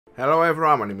Hello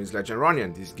everyone, my name is Legend Ronnie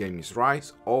and this game is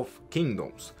Rise of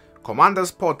Kingdoms. Commander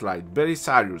Spotlight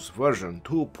Belisarius version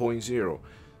 2.0.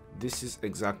 This is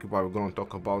exactly what we're going to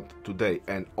talk about today,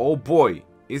 and oh boy,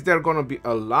 is there going to be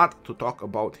a lot to talk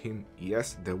about him.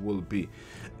 Yes, there will be.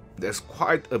 There's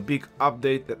quite a big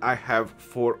update that I have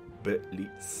for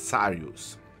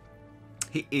Belisarius.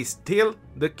 He is still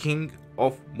the king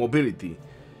of mobility.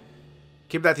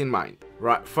 Keep that in mind.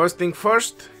 Right, first thing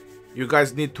first, you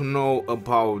guys need to know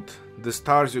about the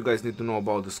stars, you guys need to know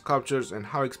about the sculptures and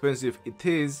how expensive it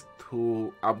is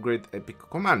to upgrade epic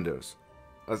commanders.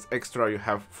 As extra you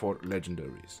have for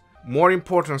legendaries. More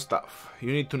important stuff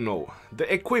you need to know.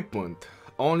 The equipment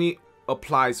only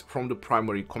applies from the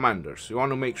primary commanders. You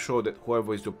want to make sure that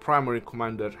whoever is your primary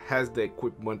commander has the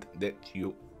equipment that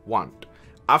you want.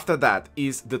 After that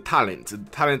is the talents. The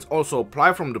talents also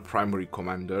apply from the primary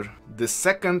commander. The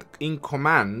second in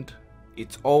command,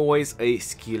 it's always a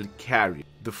skill carry.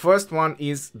 The first one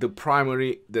is the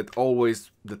primary, that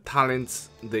always the talents,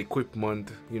 the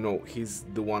equipment, you know, he's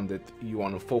the one that you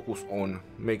want to focus on.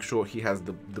 Make sure he has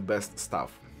the best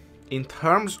stuff. In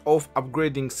terms of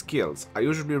upgrading skills, I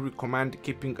usually recommend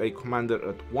keeping a commander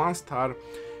at 1 star,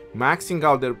 maxing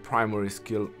out their primary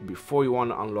skill before you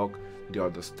want to unlock the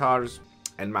other stars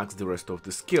and max the rest of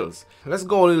the skills. Let's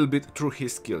go a little bit through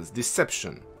his skills.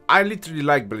 Deception. I literally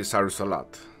like Belisarius a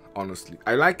lot. Honestly,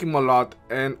 I like him a lot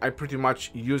and I pretty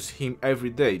much use him every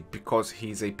day because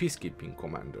he's a peacekeeping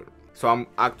commander. So I'm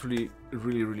actually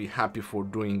really happy for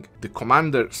doing the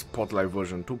Commander Spotlight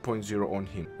version 2.0 on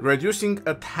him. Reducing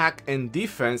attack and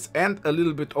defense and a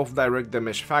little bit of direct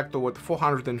damage factor with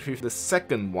 450. The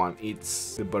second one,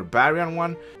 it's the Barbarian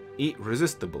one.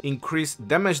 Irresistible. Increase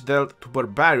damage dealt to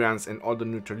barbarians and other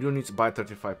neutral units by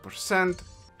 35%.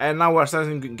 And now we're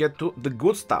starting to get to the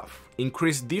good stuff.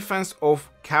 Increase defense of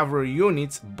cavalry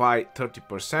units by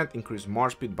 30%. Increase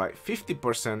march speed by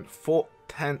 50% for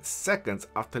 10 seconds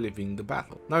after leaving the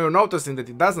battle. Now you're noticing that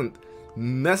it doesn't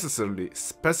necessarily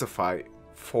specify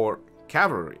for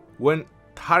cavalry. When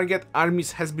target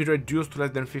armies has been reduced to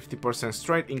less than 50%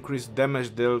 strength, increase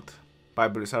damage dealt by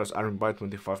Belisarius army by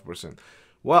 25%.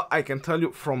 Well, I can tell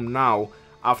you from now,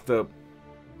 after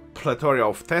plethora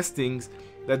of testings,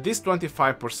 that this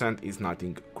 25% is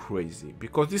nothing crazy,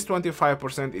 because this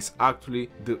 25% is actually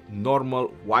the normal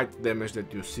white damage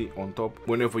that you see on top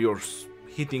whenever you're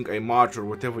hitting a march or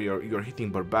whatever you're hitting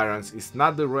barbarians. It's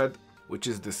not the red, which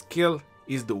is the skill,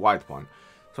 is the white one.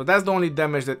 So that's the only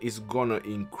damage that is gonna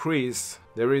increase.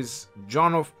 There is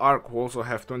John of Arc who also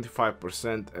have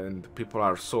 25%, and people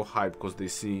are so hyped because they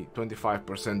see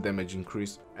 25% damage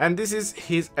increase. And this is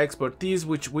his expertise,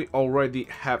 which we already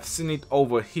have seen it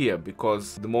over here,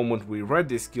 because the moment we read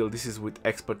this skill, this is with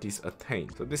expertise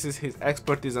attained. So this is his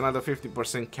expertise, another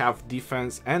 50% cav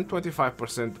defense and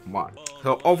 25% march.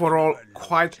 So overall,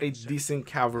 quite a decent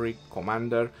cavalry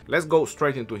commander. Let's go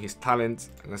straight into his talents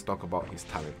and let's talk about his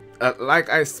talent. Like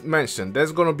I mentioned,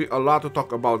 there's gonna be a lot to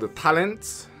talk about the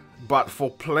talents, but for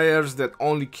players that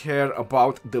only care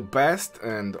about the best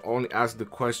and only ask the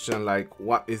question like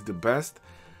what is the best,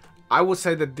 I would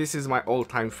say that this is my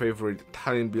all-time favorite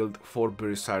talent build for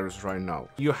Belisarius right now.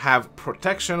 You have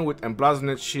protection with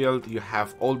emblazoned shield, you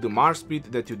have all the march speed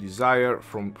that you desire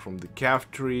from the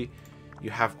cav tree, you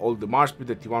have all the march speed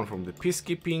that you want from the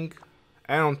peacekeeping,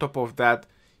 and on top of that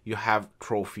you have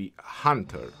Trophy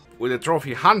Hunter. With the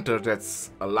Trophy Hunter,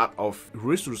 that's a lot of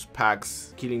resource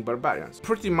packs killing barbarians.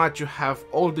 Pretty much you have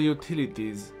all the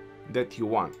utilities that you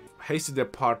want. Hasty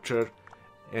Departure,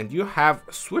 and you have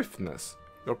Swiftness.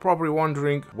 You're probably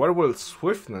wondering, where will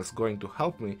Swiftness going to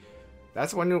help me?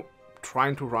 That's when you're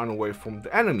trying to run away from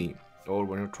the enemy, or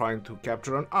when you're trying to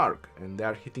capture an arc and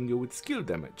they're hitting you with skill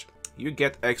damage. You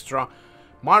get extra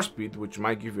march speed, which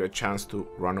might give you a chance to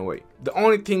run away. The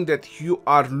only thing that you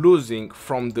are losing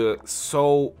from the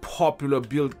so popular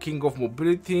build King of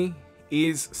Mobility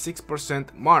is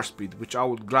 6% march speed, which I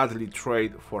would gladly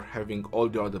trade for having all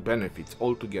the other benefits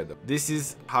all together. This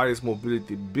is highest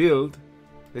mobility build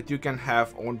that you can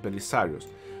have on Belisarius,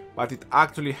 but it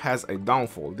actually has a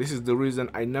downfall. This is the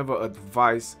reason I never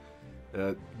advise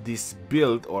this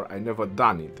build, or I never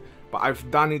done it, but I've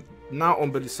done it now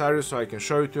on Belisarius, so I can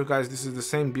show it to you guys. This is the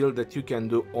same build that you can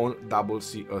do on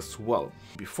CC as well.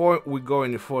 Before we go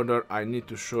any further, I need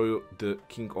to show you the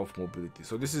King of Mobility.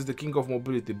 So this is the King of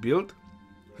Mobility build.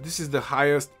 This is the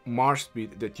highest march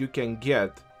speed that you can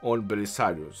get on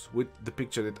Belisarius with the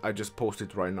picture that I just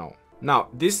posted right now. Now,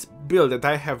 this build that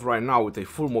I have right now with a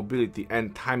full mobility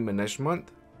and time management,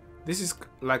 this is,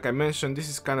 like I mentioned, this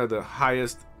is kind of the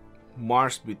highest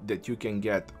march speed that you can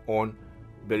get on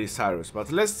Belisarius.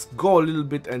 But let's go a little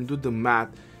bit and do the math,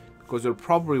 because you're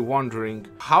probably wondering,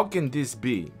 how can this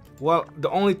be? Well, the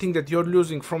only thing that you're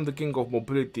losing from the King of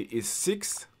Mobility is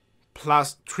 6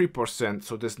 plus 3%,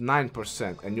 so there's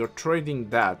 9%, and you're trading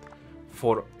that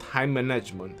for time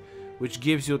management, which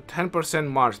gives you 10%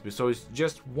 march speed, so it's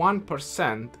just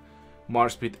 1%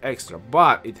 march speed extra,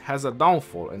 but it has a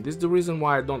downfall, and this is the reason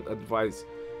why I don't advise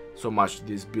so much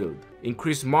this build.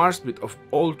 Increase march speed of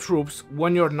all troops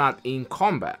when you're not in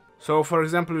combat. So for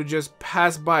example, you just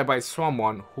pass by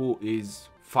someone who is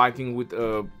fighting with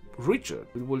Richard.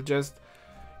 It will just,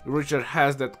 Richard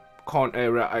has that con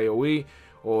area AoE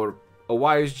or a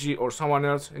YSG or someone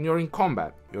else, and you're in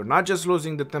combat. You're not just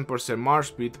losing the 10% march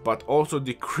speed, but also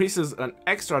decreases an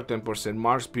extra 10%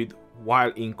 march speed while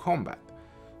in combat.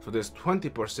 So there's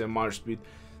 20% march speed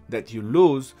that you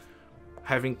lose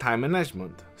having time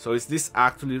management. So is this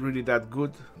actually really that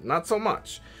good? Not so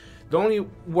much. The only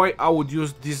way I would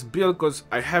use this build, because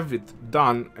I have it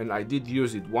done and I did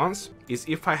use it once, is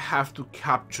if I have to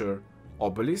capture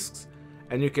obelisks,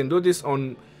 and you can do this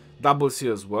on double C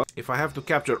as well. If I have to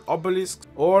capture obelisks,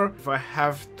 or if I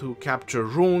have to capture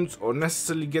runes, or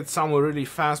necessarily get somewhere really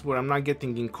fast where I'm not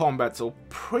getting in combat, so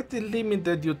pretty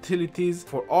limited utilities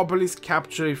for obelisk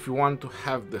capture if you want to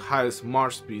have the highest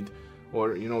march speed,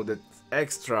 or you know, that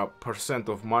extra %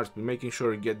 of march speed, making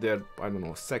sure you get there, I don't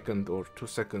know, a second or 2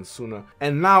 seconds sooner.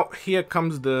 And now here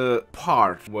comes the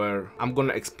part where I'm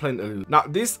gonna explain a little. Now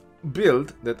this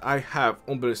build that I have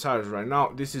on BELISARIUS right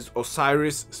now, this is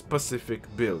Osiris specific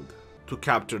build to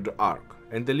capture the Ark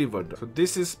and deliver them. So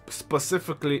this is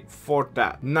specifically for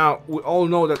that. Now we all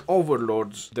know that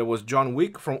Overlords, there was John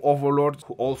Wick from Overlords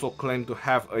who also claimed to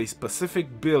have a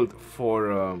specific build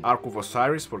for Ark of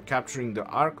Osiris, for capturing the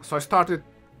Ark. So I started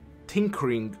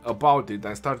tinkering about it.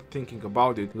 I started thinking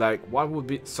about it, like what would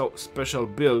be so special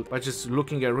build by just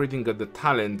looking and reading at the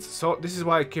talents. So this is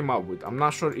what I came up with. I'm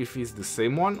not sure if it's the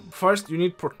same one. First, you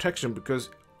need protection, because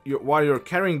while you're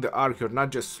carrying the Ark, you're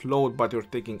not just slowed, but you're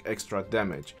taking extra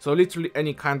damage. So literally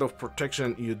any kind of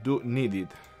protection you do need it.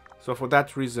 So for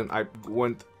that reason I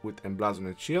went with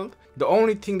Emblazoned Shield. The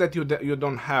only thing that you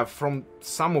don't have from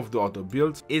some of the other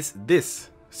builds is this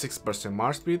 6%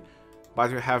 march speed,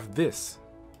 but you have this.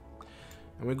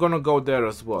 And we're gonna go there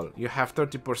as well. You have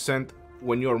 30%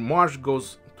 when your march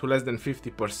goes to less than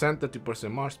 50%,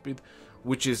 30% march speed,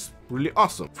 which is really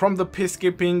awesome. From the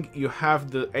peacekeeping, you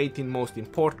have the 18 most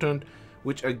important,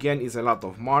 which again is a lot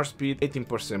of march speed,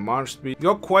 18% march speed.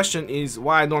 Your question is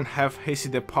why I don't have hasty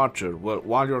departure. Well,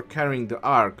 while you're carrying the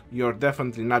Ark, you're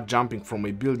definitely not jumping from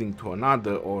a building to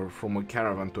another or from a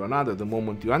caravan to another. The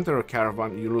moment you enter a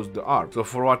caravan, you lose the Ark. So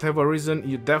for whatever reason,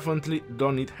 you definitely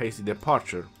don't need hasty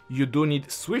departure. You do need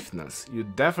swiftness. You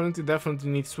definitely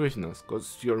need swiftness,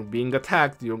 because you're being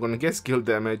attacked, you're gonna get skill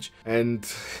damage, and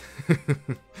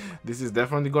this is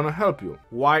definitely gonna help you.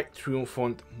 Why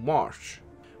Triumphant March?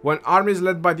 When armies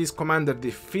led by this commander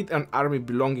defeat an army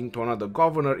belonging to another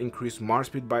governor, increase march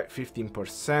speed by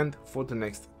 15% for the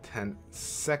next 10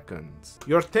 seconds.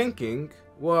 You're thinking,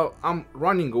 well, I'm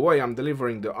running away, I'm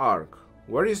delivering the Ark.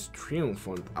 Where is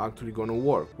Triumphant actually gonna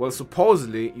work? Well,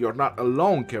 supposedly you're not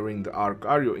alone carrying the Ark,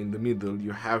 are you? In the middle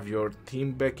you have your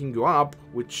team backing you up,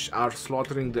 which are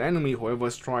slaughtering the enemy,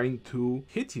 whoever's trying to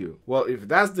hit you. Well, if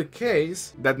that's the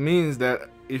case, that means that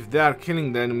if they are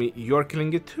killing the enemy, you're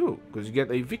killing it too, because you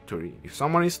get a victory. If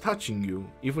someone is touching you,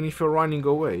 even if you're running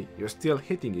away, you're still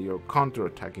hitting it, you're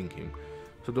counter-attacking him.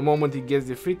 So the moment he gets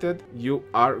defeated, you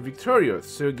are victorious,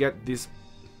 so you get this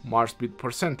march speed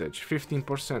percentage,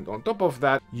 15%. On top of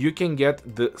that, you can get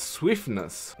the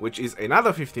swiftness, which is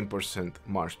another 15%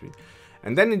 march speed.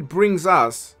 And then it brings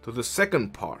us to the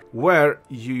second part, where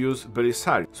you use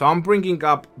Belisarius. So I'm bringing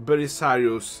up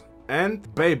Belisarius and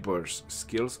Baber's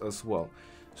skills as well.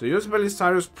 So use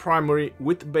Belisarius primary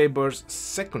with Baber's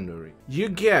secondary. You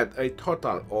get a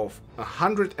total of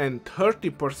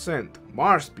 130%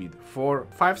 march speed for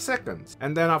 5 seconds.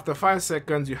 And then after 5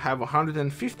 seconds you have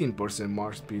 115%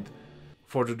 march speed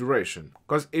for the duration.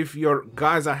 Because if your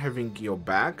guys are having your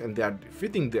back and they are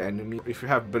defeating the enemy, if you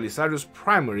have Belisarius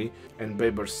primary and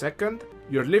Baber second,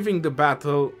 you're leaving the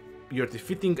battle, you're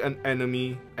defeating an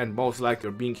enemy, and most likely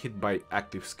you're being hit by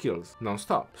active skills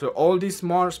non-stop. So all this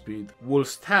march speed will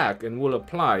stack and will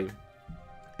apply,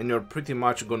 and you're pretty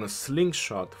much gonna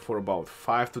slingshot for about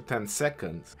 5 to 10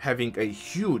 seconds, having a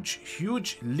huge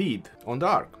lead on the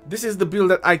Ark. This is the build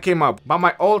that I came up, but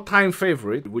my all-time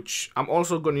favorite, which I'm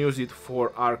also gonna use it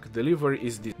for Ark delivery,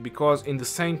 is this, because in the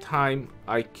same time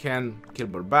I can kill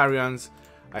barbarians,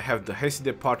 I have the hasty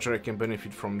departure, I can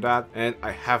benefit from that, and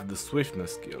I have the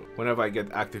swiftness skill. Whenever I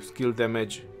get active skill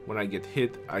damage, when I get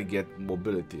hit, I get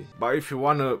mobility. But if you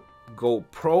wanna go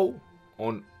pro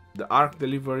on the arc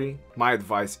delivery, my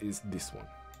advice is this one,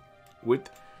 with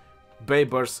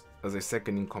Babers as a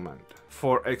second in command.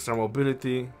 For extra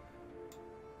mobility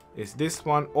is this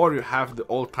one, or you have the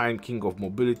all-time king of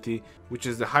mobility, which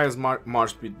is the highest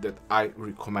march speed that I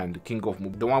recommend. The king of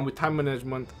mobility, the one with time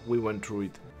management, we went through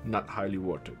it, not highly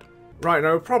worth it. Right, now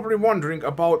you're probably wondering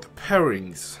about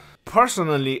pairings.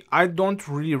 Personally, I don't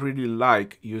really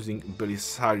like using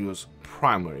Belisarius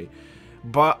primary,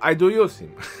 but I do use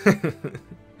him.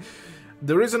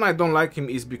 The reason I don't like him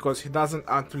is because he doesn't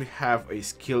actually have a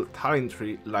skill talent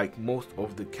tree like most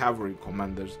of the cavalry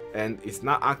commanders, and it's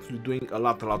not actually doing a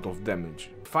lot of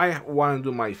damage. If I want to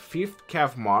do my 5th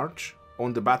cav march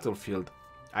on the battlefield,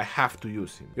 I have to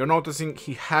use him. You're noticing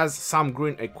he has some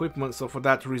green equipment, so for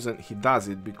that reason he does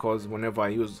it, because whenever I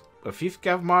use a 5th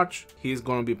cav march, he is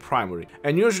gonna be primary.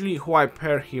 And usually who I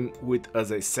pair him with as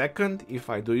a second,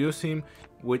 if I do use him,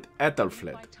 with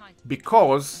Ethelflaed,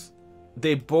 because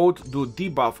they both do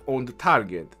debuff on the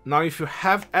target. Now if you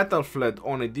have Ethelflaed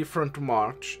on a different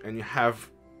march and you have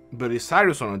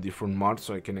Belisarius on a different march,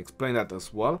 so I can explain that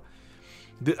as well,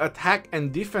 the attack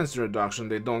and defense reduction,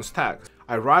 they don't stack.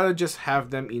 I rather just have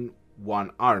them in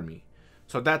one army,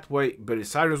 so that way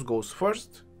Belisarius goes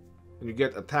first and you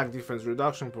get attack defense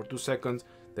reduction for 2 seconds,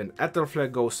 then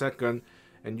Ethelflaed goes second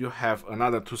and you have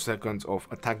another 2 seconds of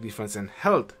attack defense and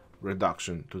health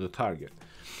reduction to the target.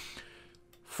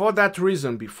 For that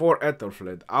reason, before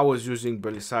Ethelflaed, I was using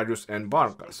Belisarius and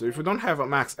Barca. So if you don't have a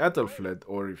max Ethelflaed,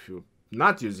 or if you're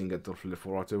not using Ethelflaed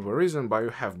for whatever reason, but you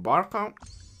have Barca,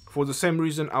 for the same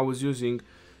reason I was using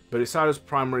Belisarius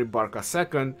primary, Barca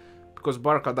second, because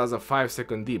Barca does a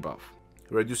 5-second debuff,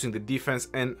 reducing the defense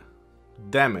and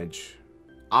damage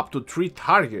up to 3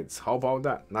 targets. How about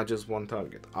that? Not just 1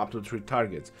 target, up to 3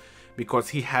 targets, because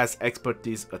he has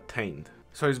expertise attained.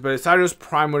 So it's Belisarius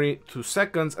primary 2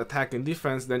 seconds attack and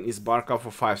defense, then it's Barca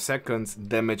for 5 seconds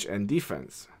damage and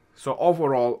defense. So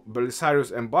overall,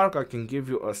 Belisarius and Barca can give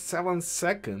you a 7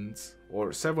 seconds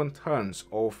or 7 turns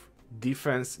of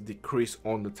defense decrease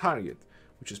on the target,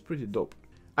 which is pretty dope.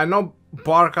 I know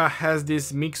Barca has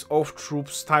this mix of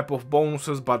troops type of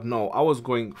bonuses, but no, I was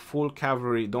going full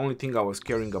cavalry. The only thing I was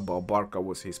caring about Barca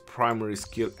was his primary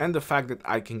skill and the fact that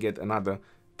I can get another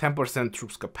 10%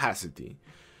 troops capacity.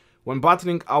 When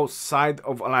battling outside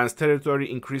of Alliance territory,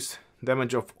 increase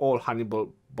damage of all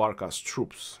Hannibal Barca's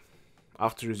troops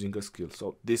after using a skill.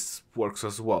 So this works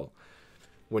as well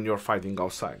when you're fighting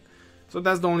outside. So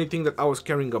that's the only thing that I was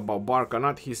caring about Barca,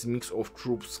 not his mix of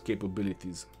troops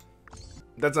capabilities.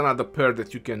 That's another pair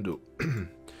that you can do.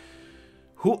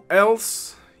 Who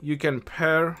else you can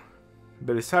pair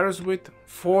Belisarius with?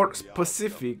 For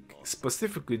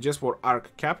specifically just for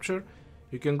arc capture,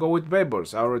 you can go with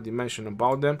Babers. I already mentioned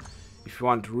about them. If you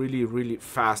want really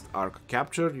fast arc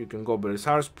capture, you can go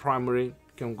Belisarius primary, you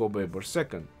can go Babers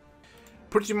second.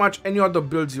 Pretty much any other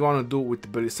builds you want to do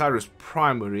with Belisarius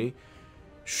primary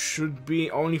should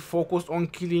be only focused on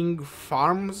killing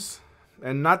farms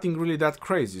and nothing really that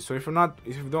crazy. So if you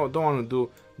don't want to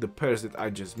do the pairs that I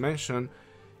just mentioned,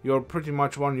 you're pretty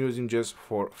much one using just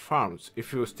for farms.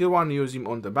 If you still want to use him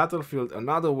on the battlefield,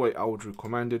 another way I would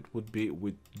recommend it would be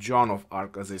with John of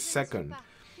Arc as a second.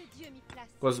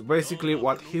 Because basically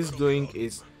what he's doing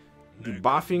is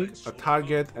debuffing a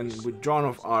target, and with John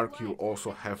of Arc you also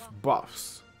have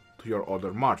buffs to your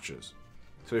other marches.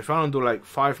 So if you want to do like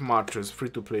 5 marches, free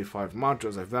to play 5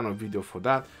 marches, I've done a video for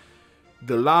that.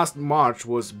 The last march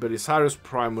was Belisarius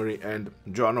primary and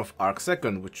John of Arc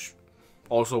second, which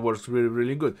also works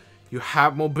really good. You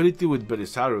have mobility with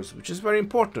Belisarius, which is very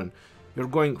important. You're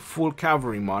going full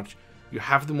cavalry march, you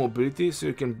have the mobility, so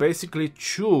you can basically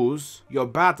choose your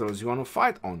battles you want to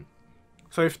fight on.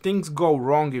 So if things go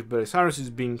wrong, if Belisarius is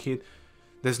being hit,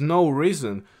 there's no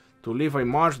reason to leave a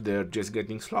march there just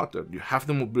getting slaughtered. You have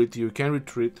the mobility, you can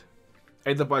retreat,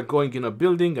 either by going in a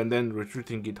building and then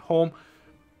retreating it home,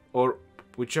 or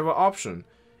whichever option.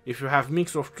 If you have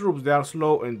mix of troops, they are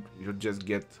slow and you just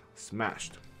get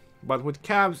smashed. But with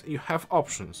cabs you have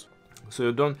options, so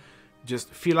you don't just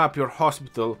fill up your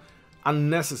hospital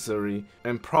unnecessary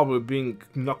and probably being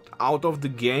knocked out of the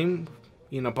game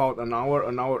in about an hour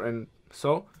and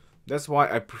so. That's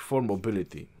why I prefer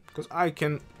mobility, because I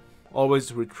can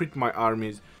always retreat my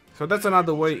armies. So that's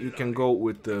another way you can go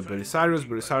with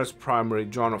Belisarius primary,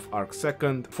 John of Arc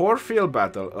second. For field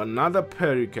battle, another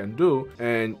pair you can do,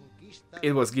 and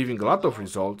it was giving a lot of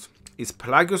results, is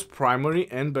Pelagius primary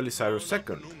and Belisarius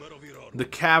second. The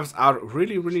calves are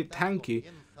really tanky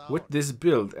with this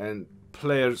build, and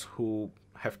players who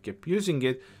have kept using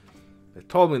it, they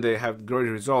told me they have great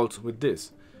results with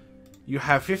this. you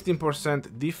have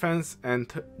 15% defense, and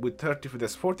with 30,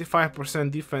 that's 45%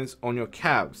 defense on your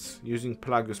calves. Using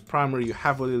Pelagius primary, you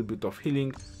have a little bit of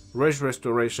healing, rage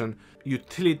restoration,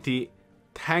 utility,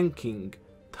 tanking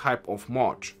type of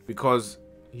march, because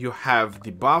you have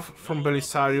debuff from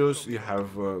Belisarius, you have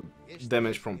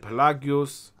damage from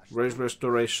Pelagius, rage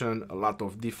restoration, a lot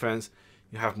of defense.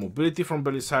 You have mobility from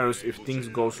Belisarius if things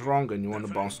goes wrong and you want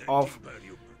to bounce off.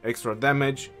 Extra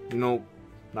damage, you know,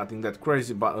 nothing that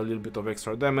crazy, but a little bit of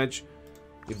extra damage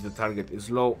if the target is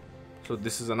low. So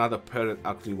this is another pair that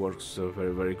actually works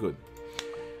very, very good.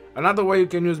 Another way you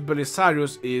can use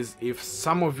Belisarius is if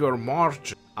some of your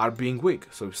marches are being weak.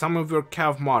 So if some of your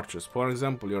cav marches, for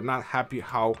example, you're not happy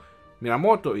how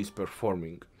Minamoto is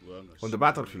performing on the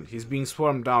battlefield. He's being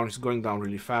swarmed down, he's going down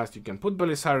really fast. You can put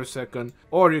Belisarius second,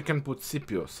 or you can put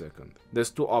Scipio second. There's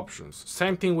two options.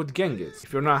 Same thing with Genghis.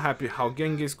 If you're not happy how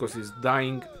Genghis, because he's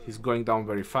dying, he's going down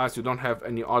very fast, you don't have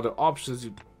any other options,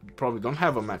 you probably don't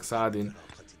have a Max Adin,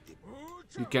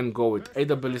 you can go with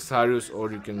either Belisarius, or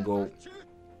you can go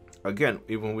again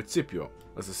even with Scipio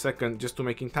as a second, just to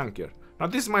make him tankier. Now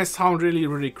this might sound really,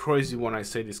 really crazy when I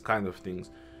say these kind of things,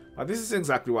 but this is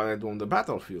exactly what I do on the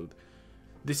battlefield.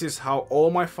 This is how all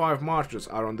my 5 marches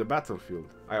are on the battlefield.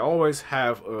 I always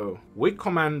have a weak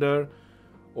commander,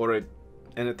 or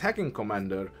an attacking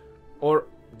commander, or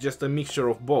just a mixture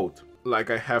of both. Like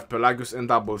I have Pelagius and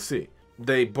Double C.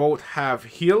 They both have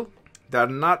heal. They're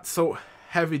not so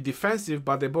heavy defensive,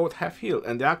 but they both have heal,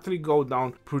 and they actually go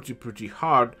down pretty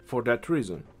hard for that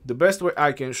reason. The best way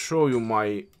I can show you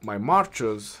my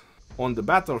marches on the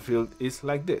battlefield is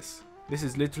like this. This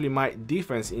is literally my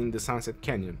defense in the Sunset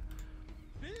Canyon.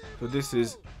 So this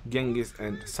is Genghis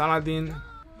and Saladin,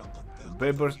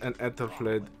 Babers and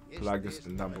Ethelfled, Pelagius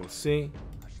and Double C,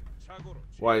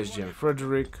 YSG and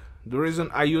Frederick. The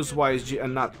reason I use YSG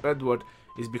and not Edward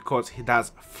is because he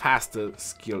does faster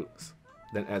skills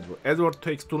than Edward. Edward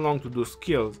takes too long to do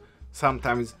skills.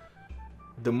 Sometimes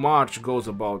the march goes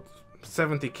about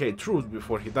 70k troops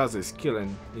before he does a skill,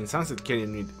 and in Sunset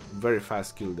Canyon you need very fast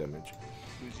skill damage.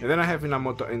 And then I have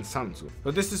Minamoto and Sansu. So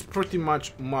this is pretty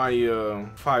much my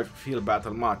 5 field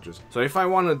battle marches. So if I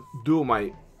want to do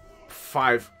my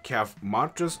 5 cav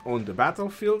marches on the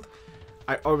battlefield,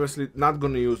 I obviously not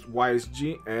gonna use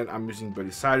YSG, and I'm using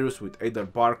Belisarius with either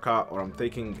Barca, or I'm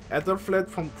taking Ethelfled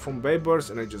from Babers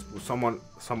and I just put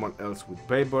someone else with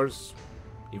Babers.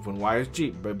 Even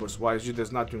YSG, Babers YSG,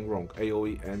 there's nothing wrong.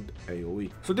 AoE and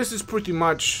AoE. So this is pretty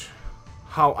much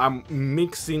how I'm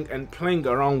mixing and playing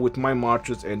around with my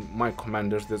marches and my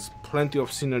commanders. There's plenty of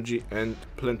synergy and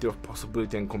plenty of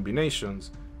possibility and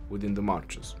combinations within the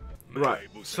marches. Right,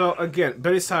 so again,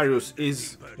 Belisarius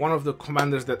is one of the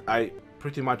commanders that I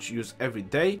pretty much use every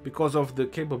day because of the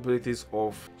capabilities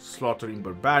of slaughtering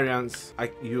barbarians.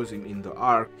 I use him in the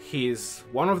arc. He is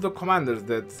one of the commanders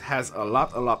that has a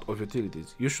lot of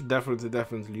utilities. You should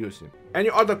definitely use him. Any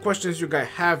other questions you guys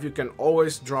have, you can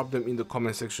always drop them in the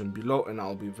comment section below, and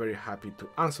I'll be very happy to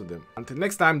answer them. Until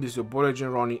next time, this is your boy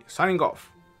Legend Ronnie signing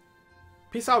off.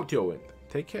 Peace out, yo, and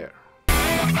take care.